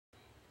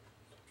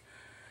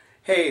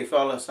Hey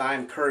fellas,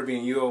 I'm Kirby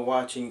and you are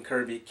watching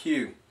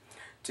GqueBBQ.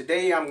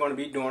 Today I'm going to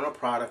be doing a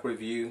product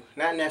review,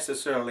 not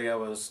necessarily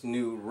of a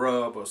new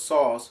rub or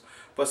sauce,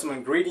 but some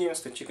ingredients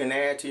that you can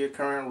add to your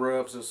current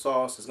rubs or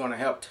sauce is going to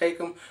help take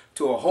them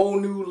to a whole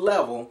new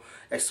level,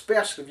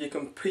 especially if you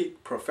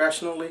compete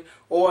professionally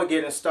or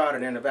getting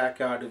started in the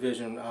backyard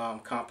division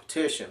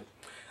competition.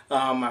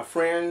 My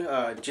friend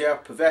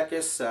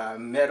GqueBBQ, I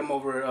met him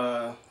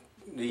over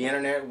the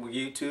internet with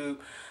YouTube.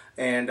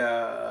 And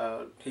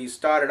he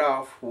started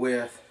off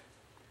with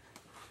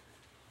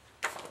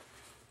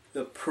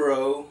the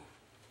Pro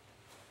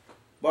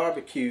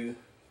BBQ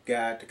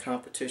guide to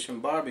competition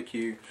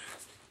barbecue.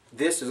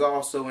 This is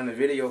also in the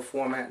video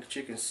format that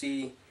you can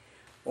see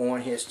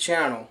on his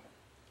channel.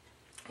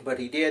 But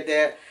he did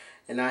that,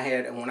 and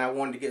when I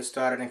wanted to get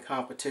started in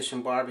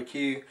competition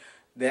barbecue,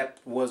 that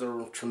was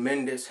a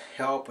tremendous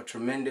help, a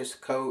tremendous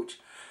coach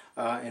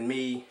in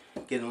me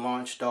getting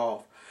launched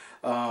off.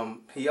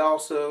 He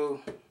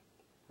also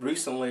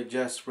recently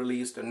just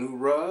released a new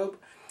rub,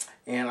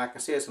 and like I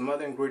said, some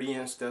other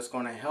ingredients that's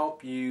going to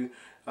help you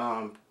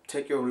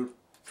take your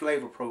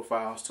flavor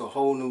profiles to a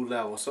whole new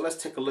level. So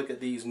let's take a look at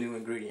these new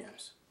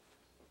ingredients.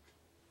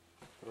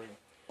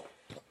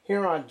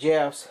 Here are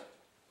Jeff's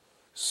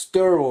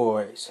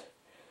steroids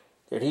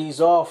that he's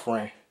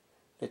offering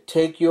to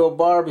take your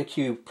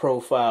barbecue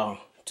profile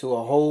to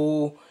a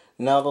whole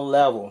nother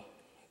level.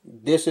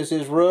 This is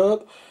his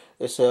rub.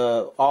 It's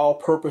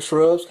all-purpose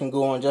rubs, can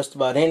go on just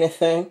about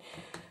anything.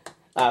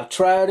 I've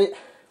tried it,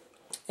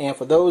 and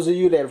for those of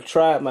you that have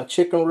tried my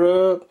chicken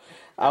rub,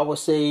 I would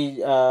say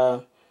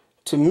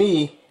to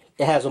me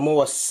it has a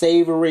more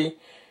savory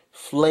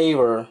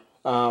flavor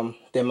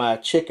than my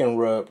chicken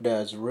rub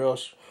does. Real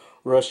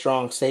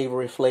strong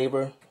savory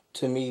flavor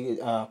to me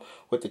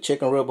with the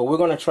chicken rub. But we're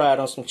going to try it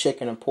on some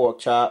chicken and pork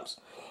chops.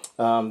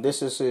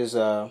 This is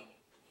the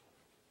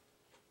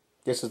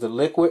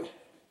liquid.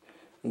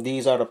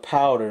 These are the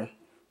powder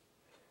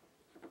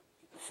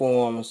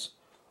forms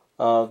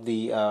of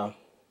the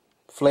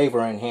flavor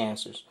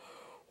enhancers.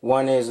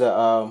 One is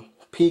a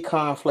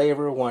pecan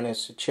flavor, one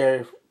is a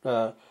cherry,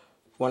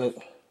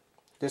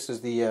 this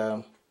is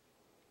the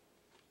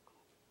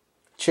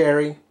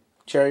cherry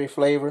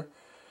flavor.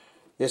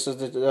 This is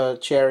the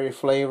cherry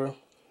flavor.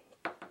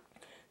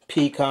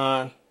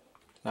 Pecan,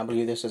 I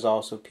believe this is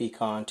also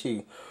pecan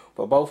too.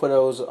 But both of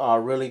those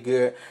are really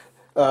good.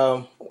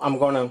 I'm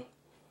going to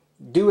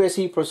do as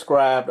he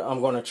prescribed. I'm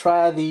going to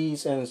try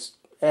these and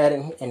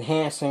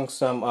enhancing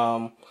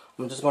some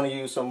I'm just going to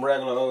use some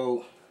regular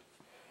old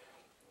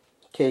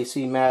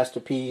KC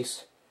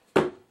Masterpiece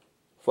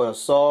for the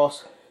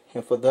sauce,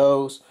 and for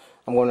those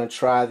I'm going to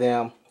try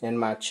them in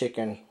my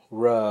chicken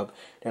rub.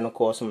 Then of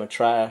course I'm going to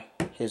try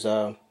his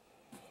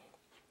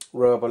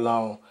rub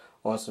alone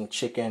on some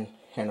chicken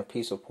and a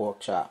piece of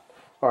pork chop.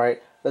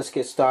 Alright, let's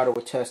get started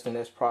with testing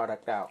this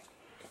product out.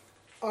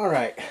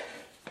 Alright,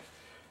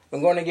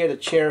 I'm going to get a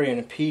cherry and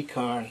a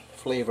pecan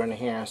flavor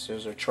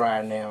enhancers or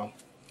try now.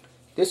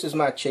 This is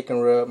my chicken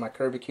rub, my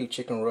GqueBBQ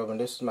chicken rub, and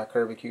this is my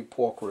GqueBBQ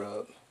pork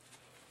rub.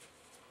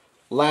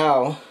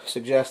 Lau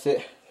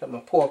suggested that my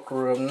pork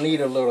rub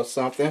need a little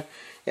something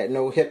at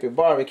no Hippie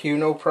BBQ.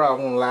 No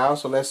problem, Lau.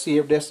 So let's see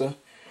if this will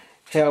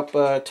help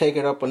take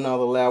it up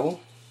another level.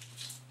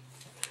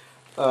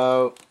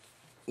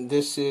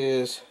 This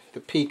is the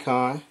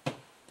pecan.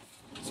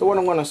 So what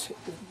I'm going to,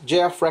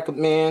 Jeff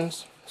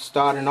recommends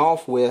starting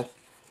off with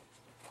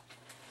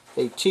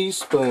a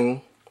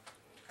teaspoon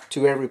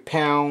to every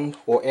pound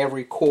or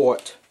every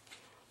quart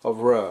of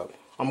rub.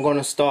 I'm going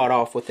to start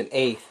off with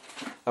 1/8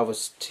 of a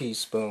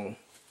teaspoon.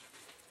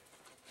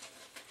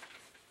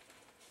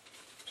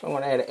 So I'm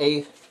going to add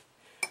 1/8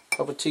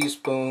 of a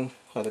teaspoon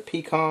of the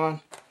pecan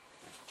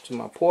to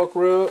my pork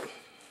rub.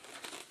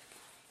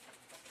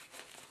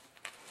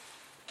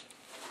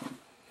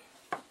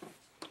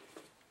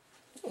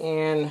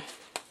 And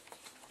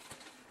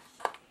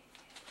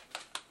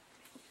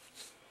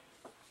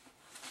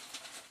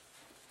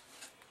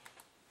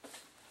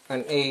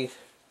an 1/8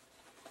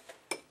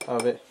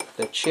 of it,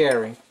 the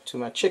cherry, to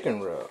my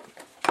chicken rub.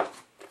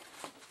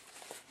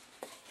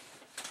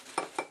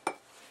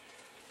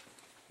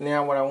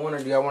 Now what I want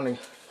to do, I want to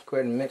go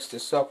ahead and mix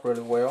this up really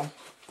well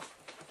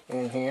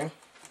in here.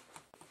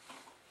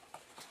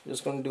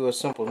 Just going to do a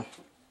simple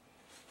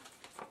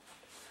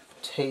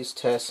taste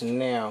test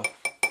now.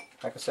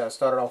 Like I said, I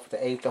started off with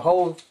the 1/8.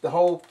 The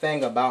whole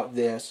thing about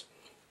this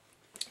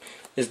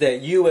is that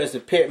you as the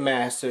pit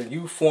master,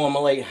 you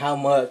formulate how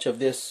much of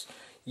this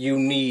you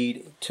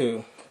need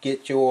to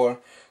get your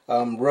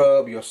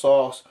rub, your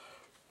sauce,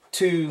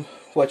 to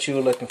what you're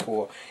looking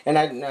for. And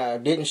I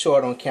didn't show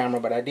it on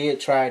camera, but I did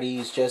try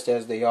these just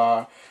as they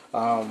are.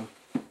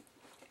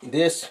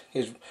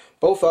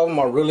 Both of them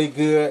are really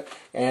good,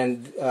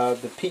 and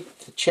the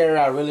cherry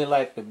I really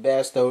like the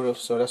best though,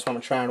 so that's what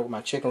I'm trying with my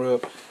chicken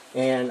rub.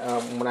 And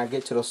when I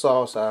get to the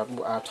sauce,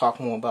 I'll talk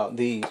more about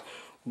these.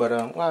 But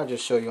I'll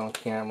just show you on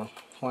camera.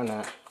 Why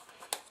not?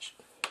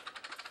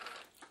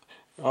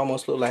 I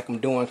almost look like I'm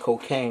doing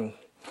cocaine.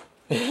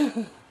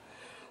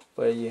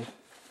 But yeah,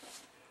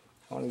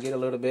 I want to get a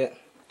little bit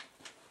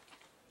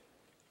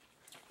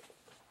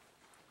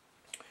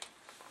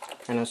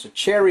and it's a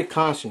cherry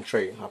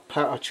concentrate,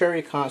 a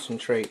cherry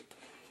concentrate,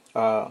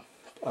 a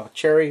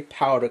cherry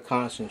powder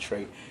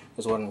concentrate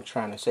is what I'm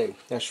trying to say.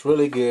 That's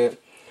really good.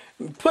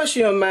 Push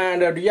your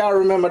mind up. Do y'all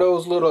remember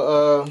those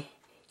little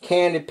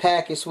candy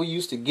packets we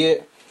used to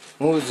get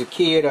when we was a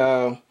kid?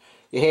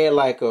 You had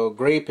like a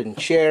grape and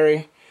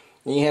cherry,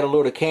 and you had a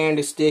little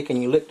candy stick,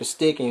 and you lick the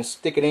stick and you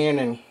stick it in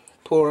and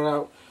pull it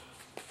out.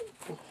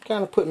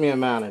 Kind of put me in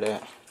mind of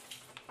that.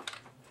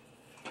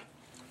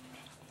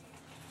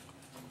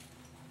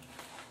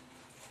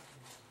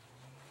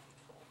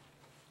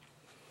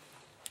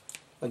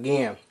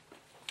 Again,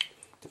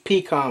 the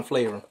pecan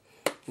flavor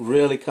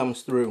really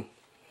comes through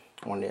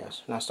on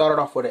this. Now I started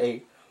off with an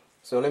 8,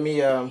 so let me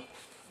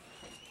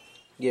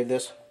give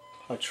this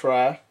a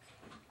try.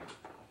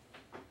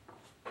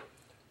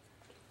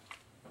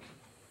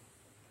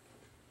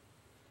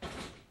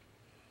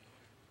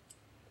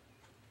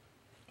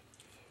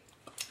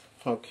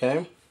 Okay,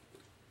 I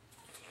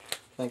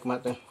think I'm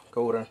about to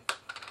go to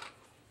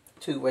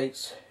 2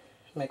 weights,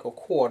 make a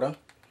quarter.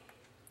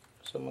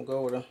 So I'm gonna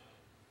go with a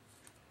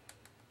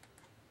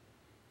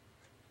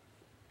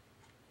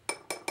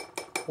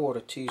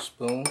quarter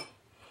teaspoon.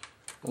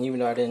 And even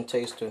though I didn't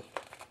taste the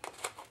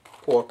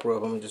pork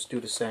rub, I'm gonna just do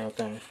the same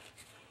thing.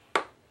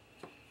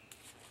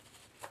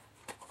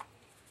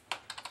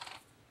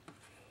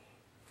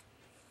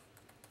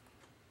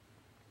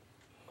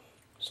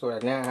 So I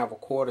now have a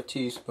quarter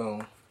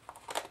teaspoon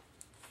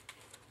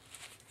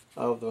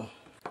of the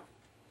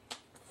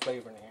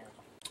flavoring here.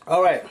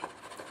 Alright,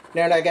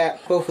 now that I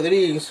got both of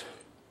these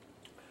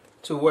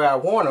to where I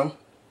want them,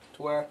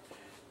 to where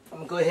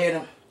I'm going to go ahead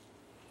and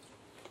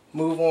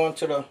move on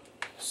to the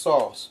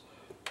sauce.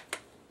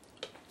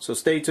 So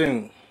stay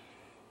tuned.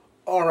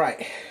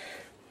 Alright,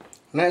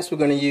 next we're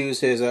going to use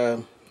his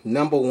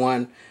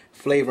 #1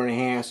 flavor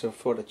enhancer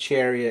for the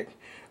cherry.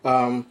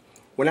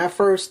 When I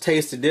first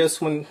tasted this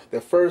one,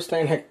 the first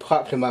thing that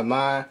popped in my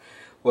mind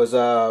was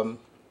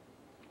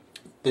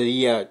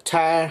the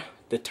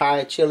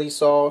Thai chili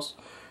sauce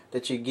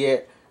that you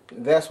get.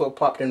 That's what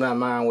popped in my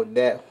mind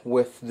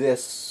with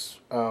this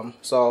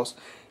sauce.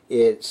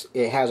 It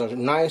has a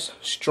nice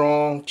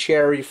strong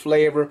cherry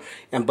flavor,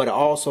 but it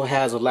also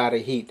has a lot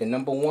of heat. The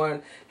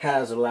 #1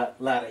 has a lot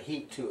of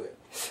heat to it.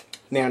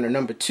 Now the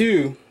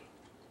 #2,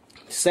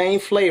 same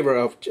flavor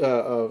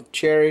of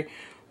cherry,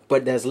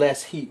 but there's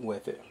less heat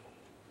with it.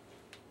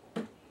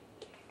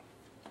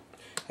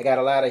 I got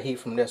a lot of heat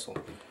from this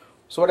one.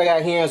 So what I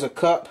got here is a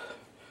cup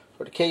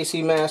for the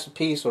KC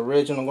Masterpiece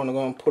Original. I'm going to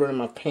go and put it in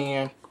my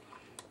pan.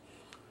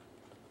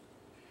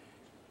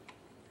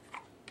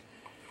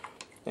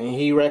 And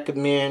he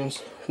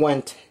recommends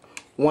 1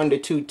 to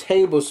 2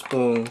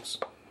 tablespoons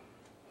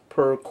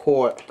per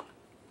quart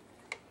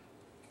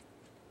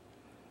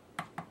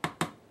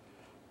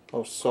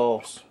of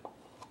sauce.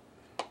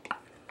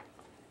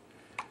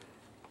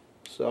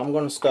 So I'm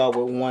going to start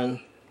with one.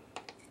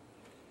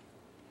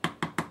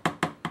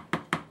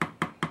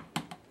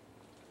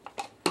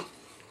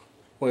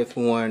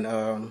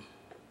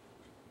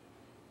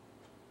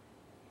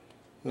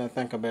 And I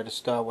think I better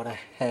start with a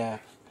half.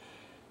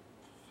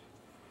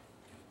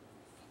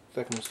 I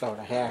think I'm going to start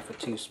with a half a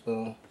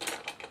teaspoon.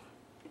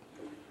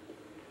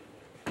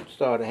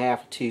 Start a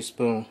half a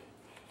teaspoon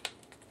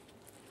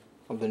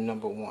of the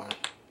 #1.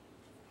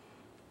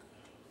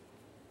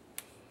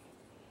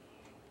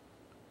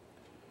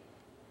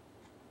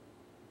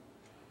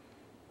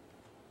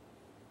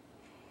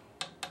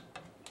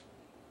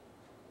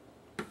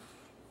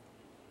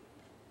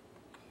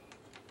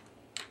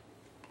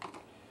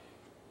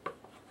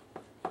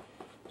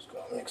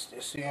 Mix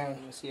this in.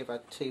 Let me see if I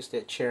taste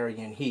that cherry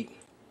and heat.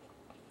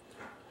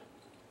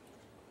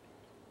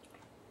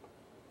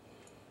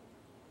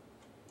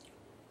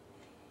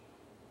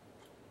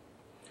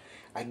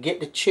 I get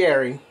the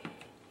cherry,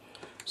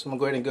 so I'm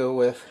going to go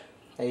with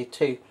a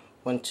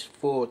 1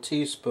 full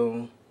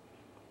teaspoon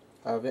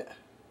of it.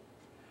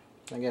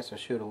 I guess I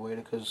should have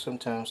waited because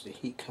sometimes the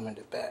heat comes in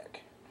the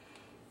back.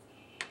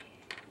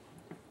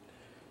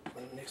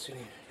 Let me mix it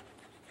in.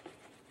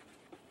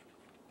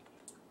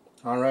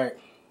 Alright.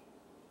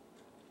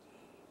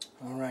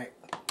 Alright,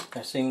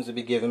 that seems to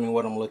be giving me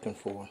what I'm looking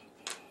for.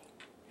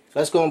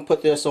 Let's go and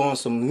put this on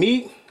some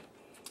meat.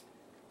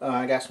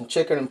 I got some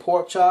chicken and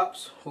pork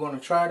chops we're going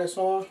to try this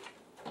on.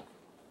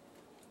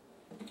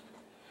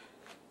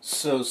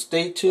 So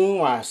stay tuned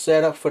while I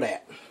set up for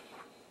that.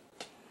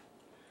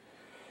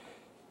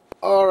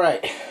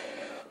 Alright,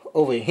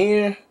 over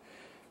here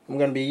I'm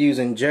going to be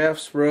using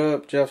Jeff's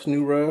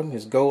new rub,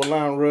 his Gold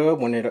Line rub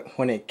when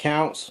it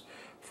counts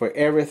for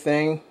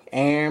everything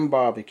and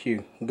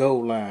barbecue.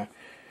 Gold Line.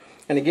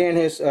 And again,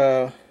 his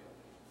I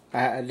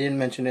didn't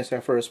mention this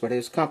at first, but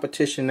his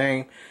competition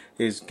name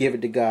is Give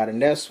It to God,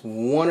 and that's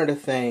one of the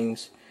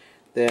things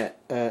that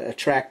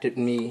attracted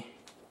me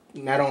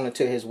not only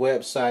to his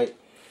website,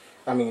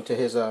 to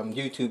his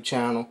YouTube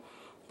channel,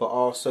 but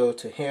also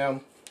to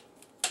him.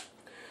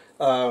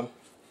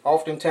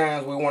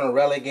 Oftentimes we want to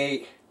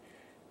relegate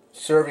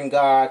serving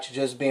God to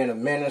just being a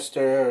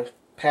minister,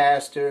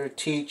 pastor,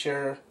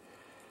 teacher,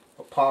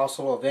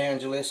 apostle,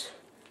 evangelist.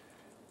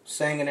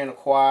 singing in a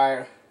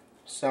choir,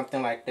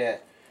 something like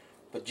that.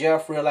 But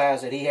Jeff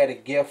realized that he had a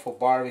gift for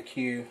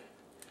barbecue,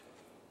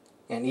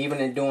 and even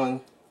in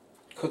doing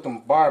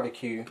cooking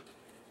barbecue,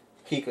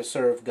 he could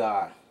serve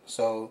God.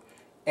 So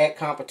at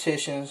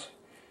competitions,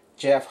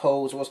 Jeff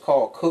holds what's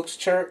called Cook's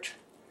Church.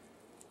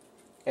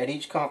 At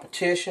each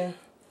competition,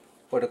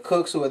 where the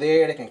cooks who are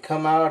there, they can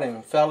come out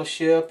and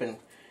fellowship and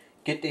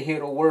get to hear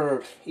the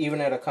word,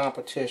 even at a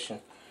competition.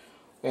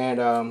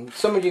 And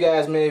some of you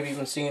guys may have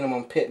even seen him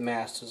on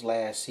Pitmasters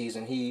last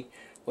season. He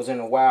was in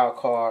the wild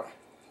card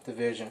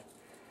division.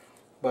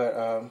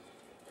 But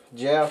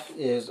Jeff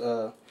is,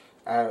 I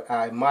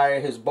admire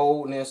his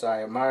boldness.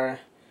 I admire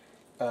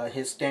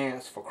his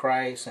stance for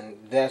Christ, and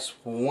that's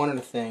one of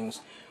the things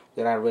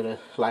that I really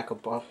like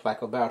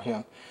about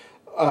him.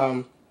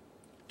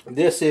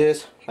 This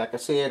is, like I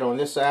said, on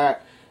this side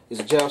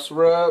is Jeff's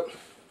rub.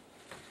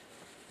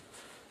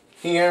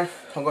 Here,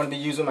 I'm going to be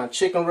using my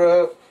chicken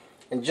rub.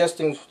 And just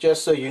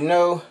so you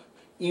know,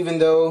 even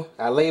though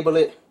I label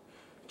it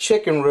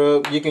chicken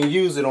rub, you can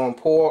use it on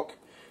pork.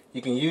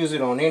 You can use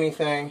it on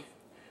anything.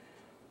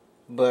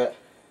 But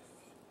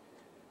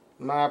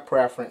my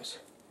preference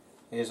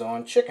is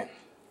on chicken.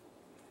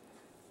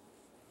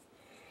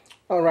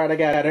 Alright, I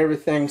got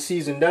everything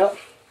seasoned up.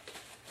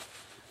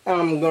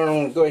 I'm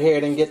going to go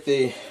ahead and get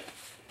the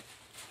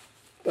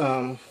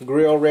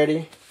grill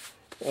ready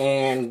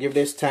and give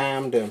this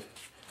time to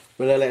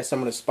really let some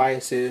of the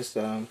spices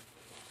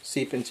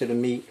seep into the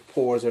meat,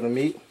 pores of the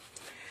meat.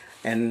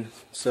 And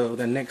so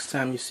the next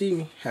time you see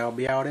me, I'll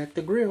be out at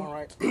the grill.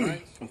 Alright,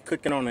 I'm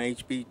cooking on an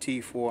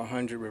HBT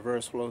 400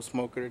 reverse flow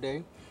smoker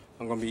today.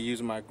 I'm going to be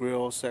using my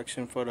grill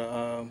section for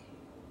the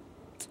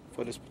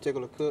for this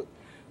particular cook.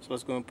 So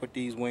let's go and put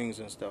these wings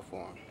and stuff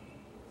on.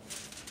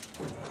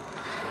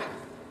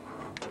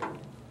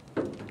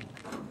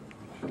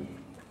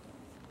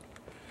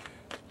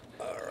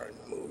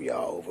 Alright, move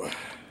y'all over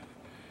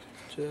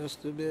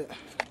just a bit.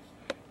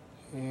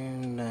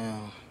 And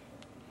now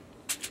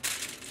let's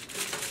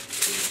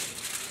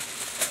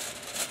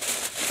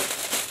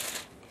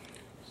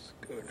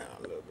go down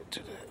a little bit to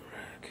that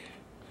rack.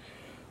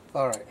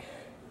 Alright,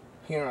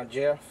 here are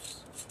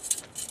Jeff's.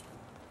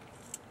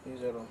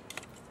 These are the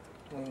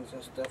wings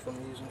and stuff I'm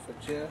using for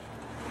Jeff.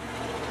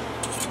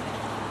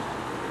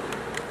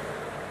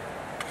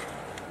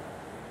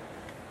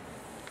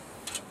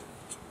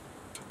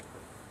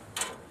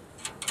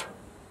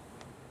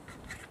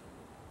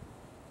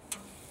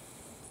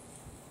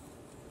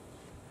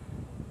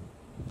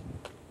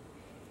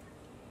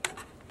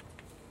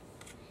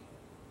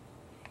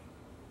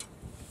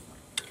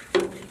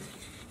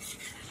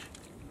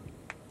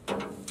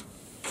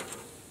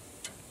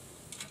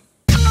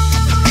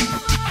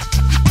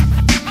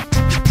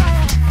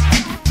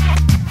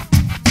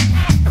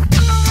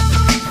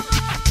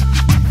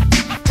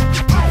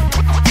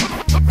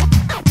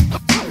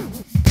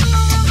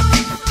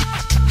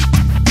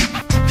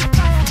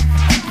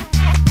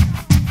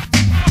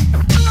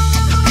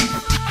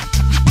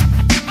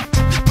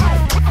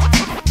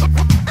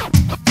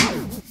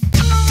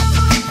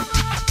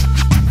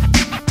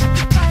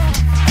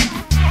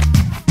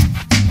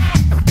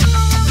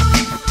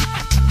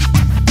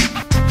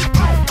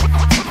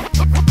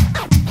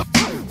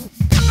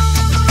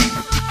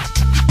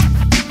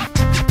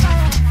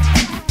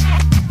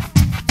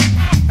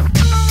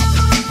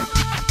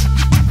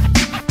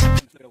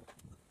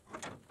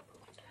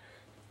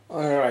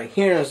 Alright,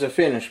 here's the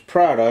finished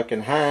product,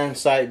 and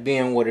hindsight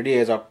being what it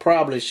is, I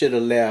probably should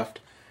have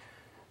left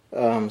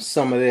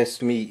some of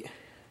this meat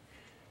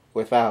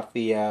without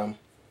the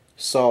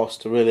sauce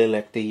to really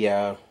let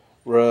the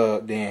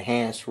rub, the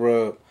enhanced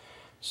rub,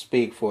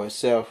 speak for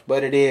itself.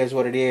 But it is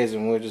what it is,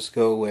 and we'll just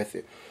go with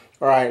it.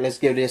 Alright, let's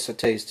give this a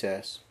taste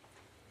test.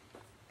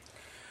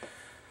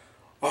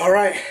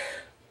 Alright,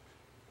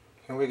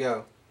 here we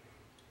go.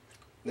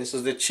 This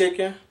is the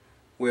chicken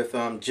with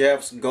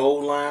Jeff's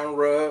Gold Line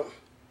rub.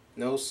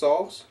 No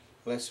sauce.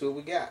 Let's see what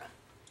we got.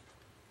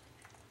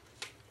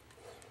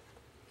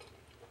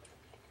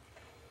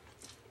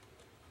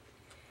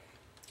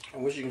 I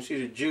wish you can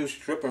see the juice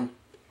dripping.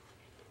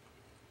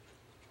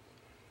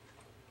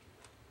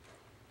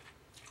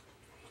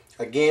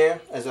 Again,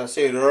 as I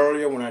said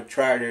earlier when I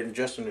tried it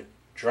just in the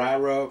dry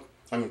rub,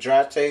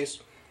 dry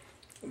taste,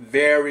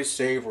 very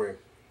savory.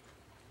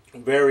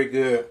 Very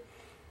good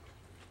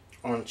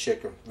on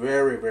chicken.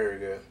 Very, very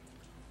good.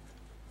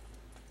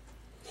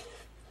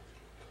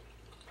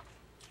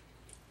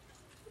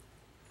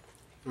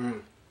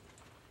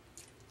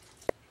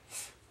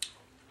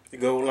 The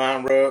Gold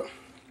Line rub,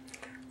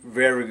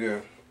 very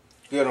good.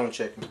 Good on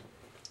chicken.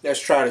 Let's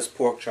try this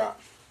pork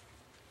chop.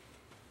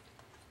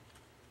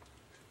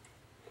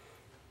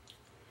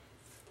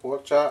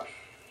 Pork chop,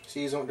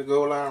 seasoned with the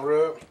Gold Line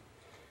rub.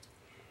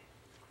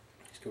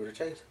 Let's give it a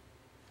taste.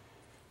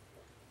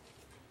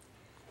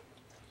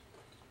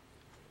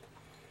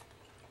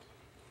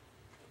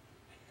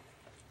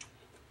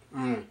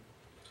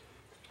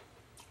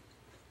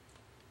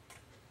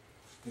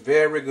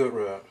 Very good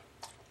rub.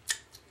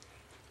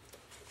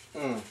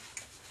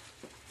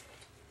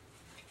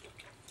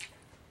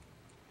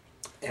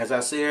 As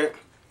I said,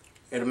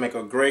 it'll make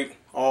a great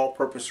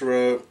all-purpose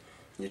rub.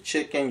 Your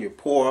chicken, your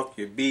pork,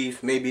 your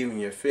beef, maybe even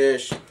your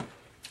fish.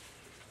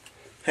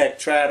 Heck,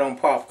 try it on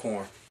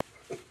popcorn.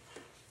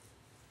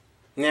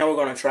 Now we're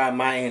going to try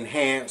my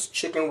enhanced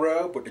chicken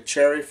rub with the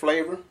cherry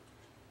flavor.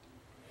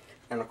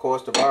 And of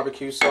course the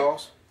barbecue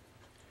sauce.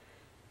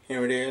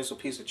 Here it is, a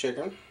piece of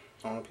chicken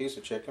on a piece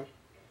of chicken.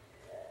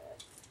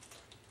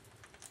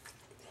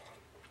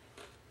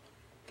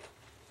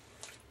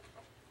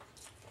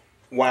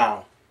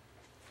 Wow.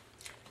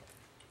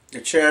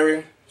 The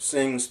cherry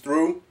sings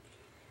through.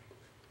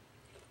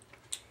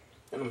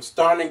 And I'm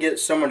starting to get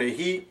some of the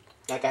heat.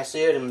 Like I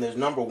said, and there's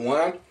number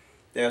one.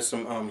 There's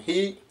some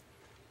heat.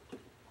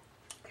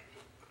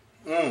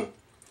 And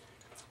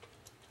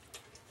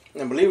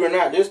believe it or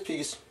not, this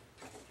piece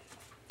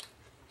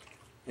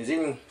is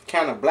even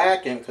kind of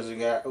blackened because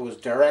it was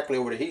directly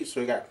over the heat,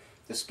 so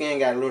the skin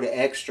got a little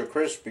extra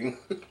crispy.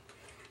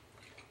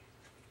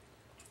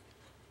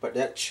 But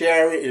that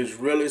cherry is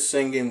really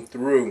singing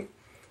through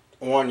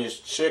on this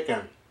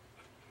chicken.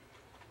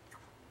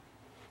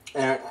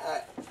 And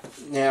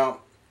now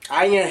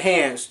I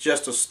enhanced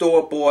just a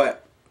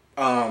store-bought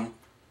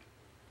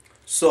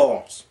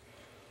sauce,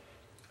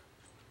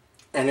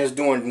 and it's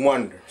doing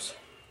wonders.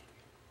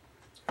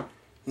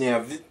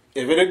 Now,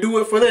 if it'll do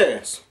it for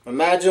this,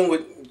 imagine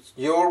with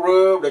your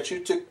rub that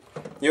you took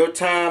your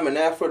time and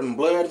effort and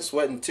blood,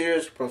 sweat, and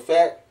tears to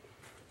perfect.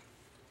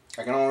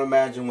 I can only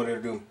imagine what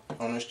it'll do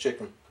on this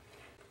chicken.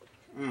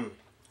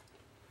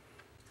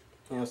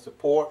 Here's the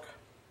pork,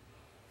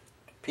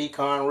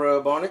 pecan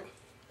rub on it.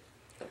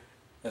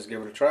 Let's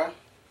give it a try.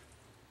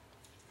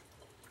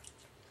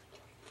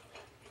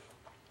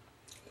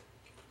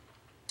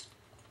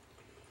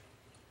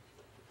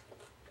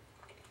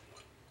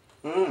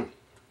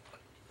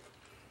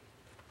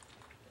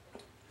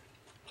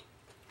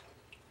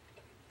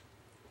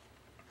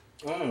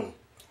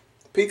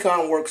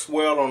 Pecan works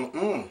well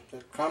on,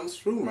 it comes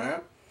through,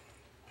 man.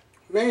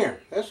 Man,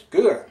 that's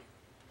good.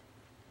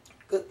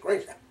 Good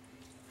gracious.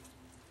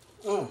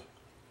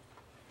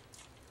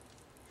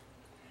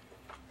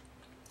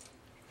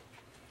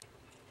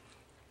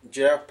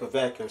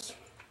 GqueBBQ,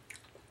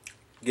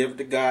 Give It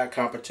to God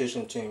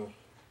competition team.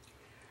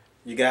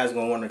 You guys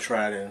gonna want to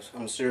try this.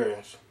 I'm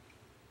serious.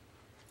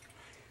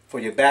 For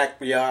your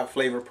backyard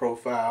flavor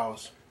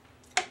profiles,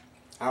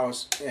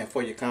 and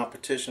for your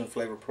competition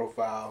flavor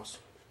profiles.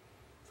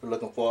 If you're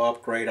looking for an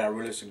upgrade, I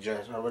really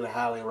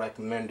highly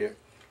recommend it.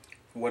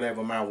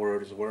 Whatever my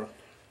word is worth.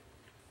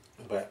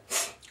 But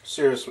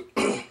seriously,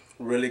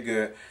 really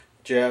good.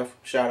 Jeff,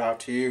 shout out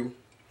to you.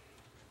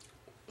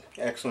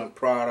 Excellent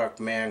product,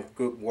 man.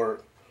 Good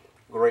work.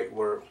 Great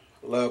work.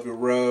 Love your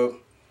rub.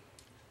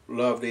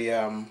 Love the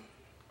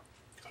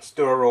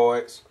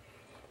steroids.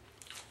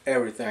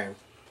 Everything.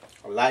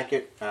 I like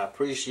it. I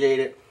appreciate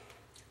it.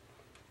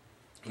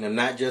 And I'm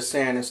not just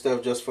saying this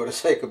stuff just for the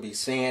sake of me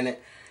saying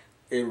it.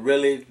 It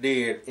really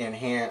did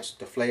enhance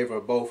the flavor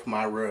of both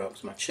my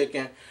rubs, my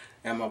chicken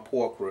and my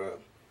pork rub.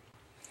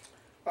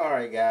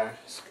 Alright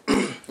guys,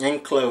 in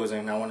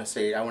closing, I want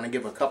to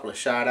give a couple of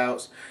shout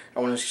outs. I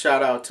want to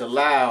shout out to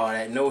Loud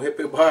at No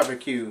Hippie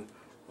BBQ.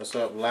 What's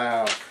up,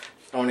 Loud?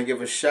 I want to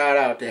give a shout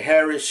out to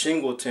Harry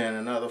Singleton,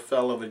 another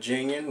fellow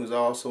Virginian who's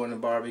also in the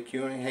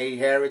barbecuing. Hey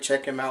Harry,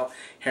 check him out.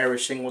 Harry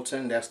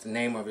Singleton, that's the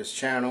name of his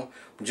channel.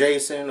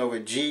 Jason over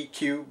at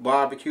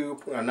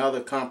GqueBBQ,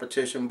 another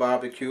competition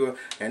barbecuer.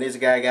 And this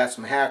guy got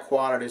some high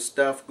quality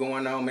stuff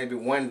going on. Maybe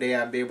one day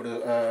I'll be able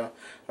to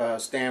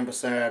stand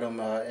beside him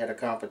at a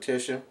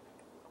competition.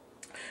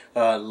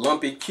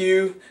 Lumpy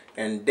Q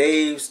and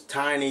Dave's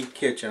Tiny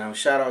Kitchen.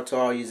 Shout out to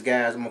all these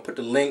guys. I'm going to put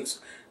the links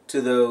to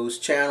those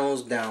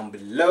channels down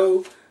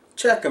below.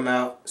 Check them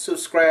out.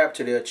 Subscribe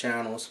to their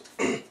channels.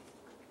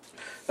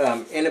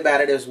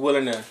 Anybody that's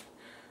willing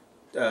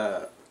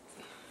to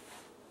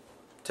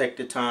take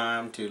the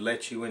time to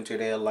let you into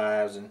their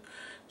lives and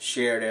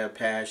share their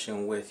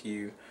passion with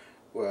you,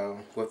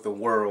 well, with the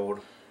world,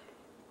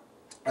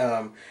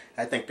 I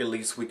think the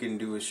least we can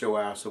do is show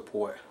our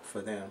support for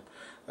them.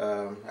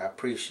 I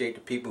appreciate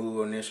the people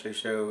who initially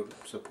showed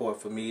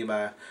support for me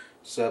by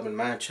subbing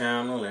my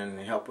channel and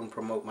helping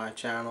promote my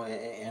channel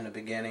in the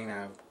beginning.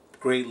 I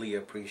greatly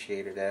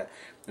appreciated that,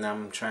 and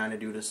I'm trying to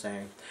do the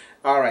same.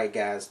 Alright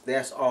guys,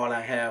 that's all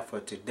I have for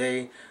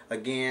today.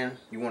 Again,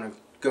 you want to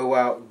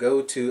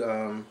go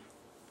to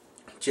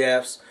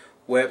Jeff's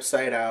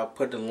website. I'll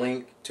put the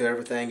link to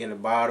everything in the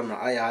bottom.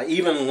 I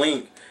even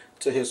link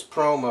to his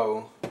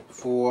promo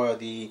for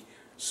the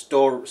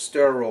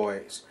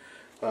steroids,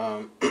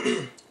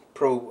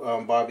 Pro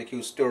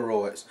BBQ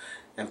Steroids,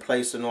 and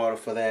place an order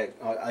for that.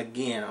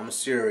 Again, I'm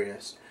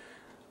serious.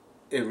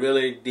 It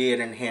really did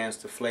enhance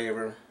the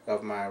flavor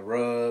of my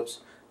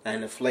rubs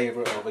and the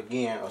flavor of,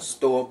 again, a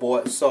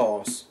store-bought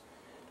sauce.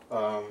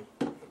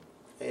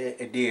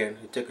 It did.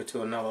 It took it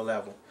to another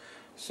level.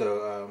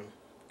 So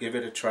give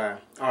it a try.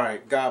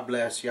 Alright, God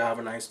bless. Y'all have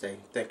a nice day.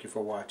 Thank you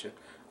for watching.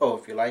 Oh,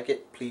 if you like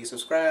it, please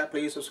subscribe.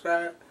 Please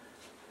subscribe.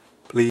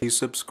 Please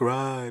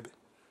subscribe.